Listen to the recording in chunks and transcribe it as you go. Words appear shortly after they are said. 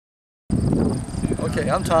Okay,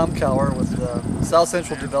 I'm Tom Cower with the South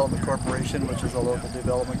Central Development Corporation, which is a local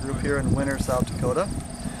development group here in Winter, South Dakota.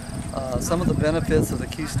 Some of the benefits of the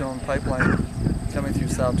Keystone pipeline coming through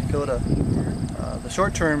South Dakota. The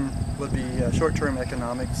short term would be short-term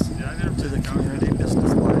economics to the community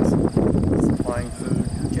business-wise, supplying food,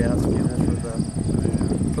 gas, fuel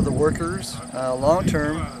for the workers. Long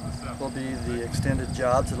term will be the extended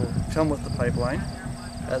jobs that will come with the pipeline,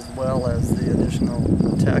 as well as the additional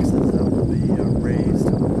taxes that will be raised,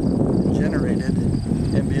 generated,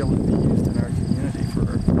 and be able to be used in our community for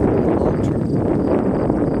the long term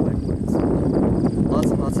pipelines. Lots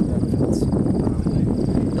and lots of benefits.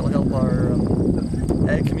 It'll help our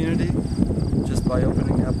ag community just by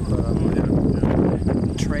opening up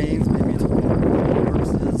trains, maybe to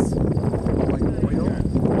horses, hauling oil.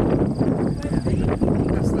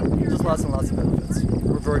 Just lots and lots of benefits.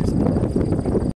 We're very supportive.